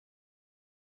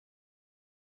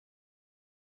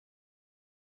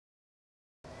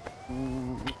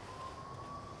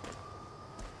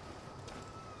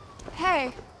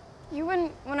Hey, you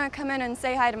wouldn't want to come in and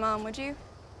say hi to Mom, would you?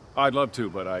 I'd love to,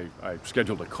 but I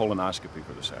scheduled a colonoscopy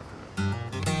for this afternoon.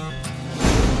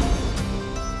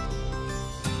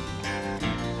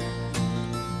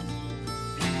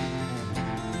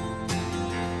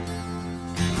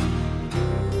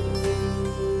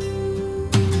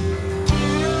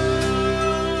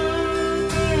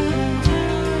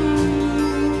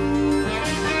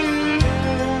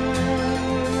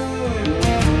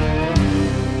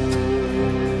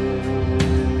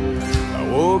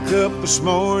 Up this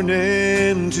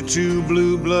morning to two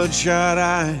blue bloodshot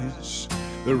eyes,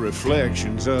 the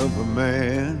reflections of a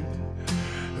man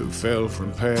who fell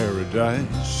from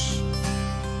paradise.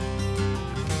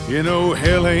 You know,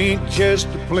 hell ain't just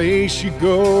a place you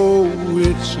go,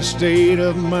 it's a state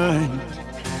of mind.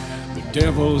 The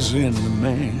devil's in the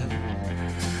man,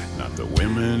 not the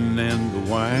women and the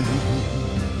wine.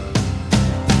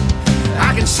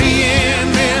 I can see him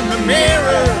in the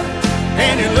mirror,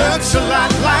 and he looks a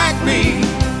lot like me.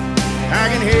 I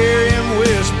can hear him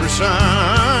whisper, son,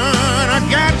 I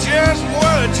got just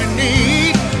what you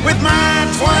need. With my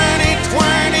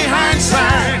 20/20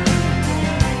 hindsight,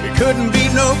 it couldn't be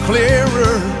no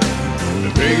clearer.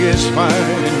 The biggest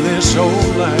fight in this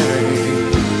whole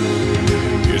life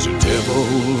is a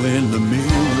devil in the mirror.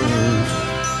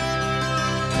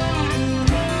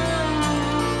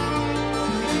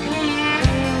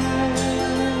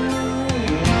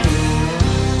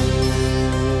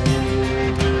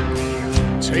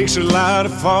 Takes a lot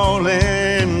of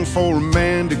falling for a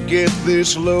man to get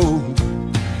this low,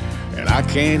 and I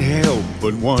can't help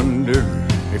but wonder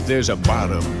if there's a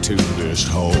bottom to this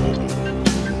hole.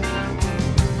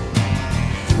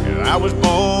 And I was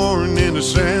born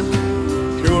innocent,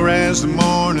 pure as the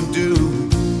morning dew,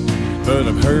 but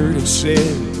I've heard it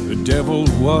said the devil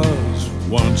was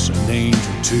once an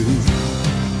angel too.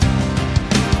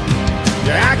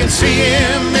 Yeah, I can see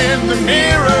him in the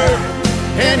mirror,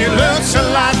 and he looks a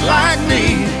lot like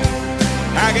me.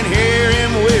 I can hear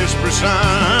him whisper,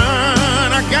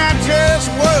 son, I got just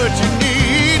what you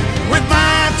need. With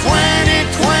my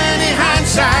 20/20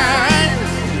 hindsight,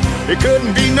 it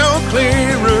couldn't be no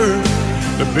clearer.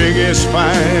 The biggest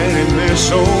fight in this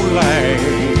whole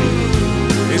life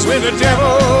is with the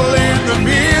devil in the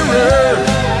mirror.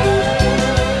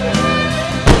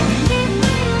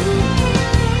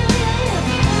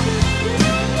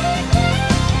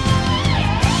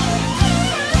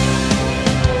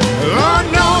 Lord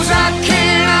knows I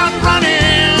can't outrun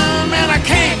him, and I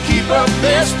can't keep up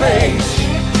this pace.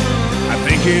 I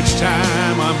think it's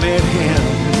time I met him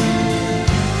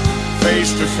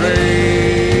face to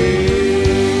face.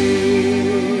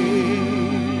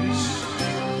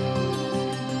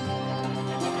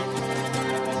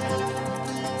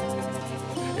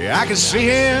 Yeah, I can see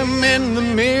him in the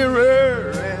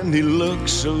mirror, and he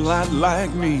looks a lot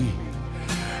like me.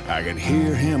 I can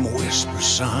hear him whisper,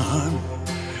 son,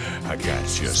 I got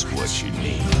just what you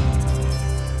need.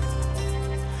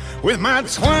 With my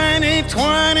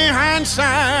 20/20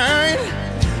 hindsight,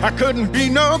 I couldn't be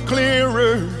no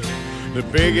clearer. The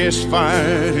biggest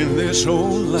fight in this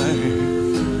whole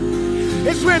life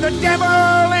is with the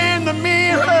devil in the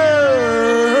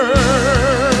mirror.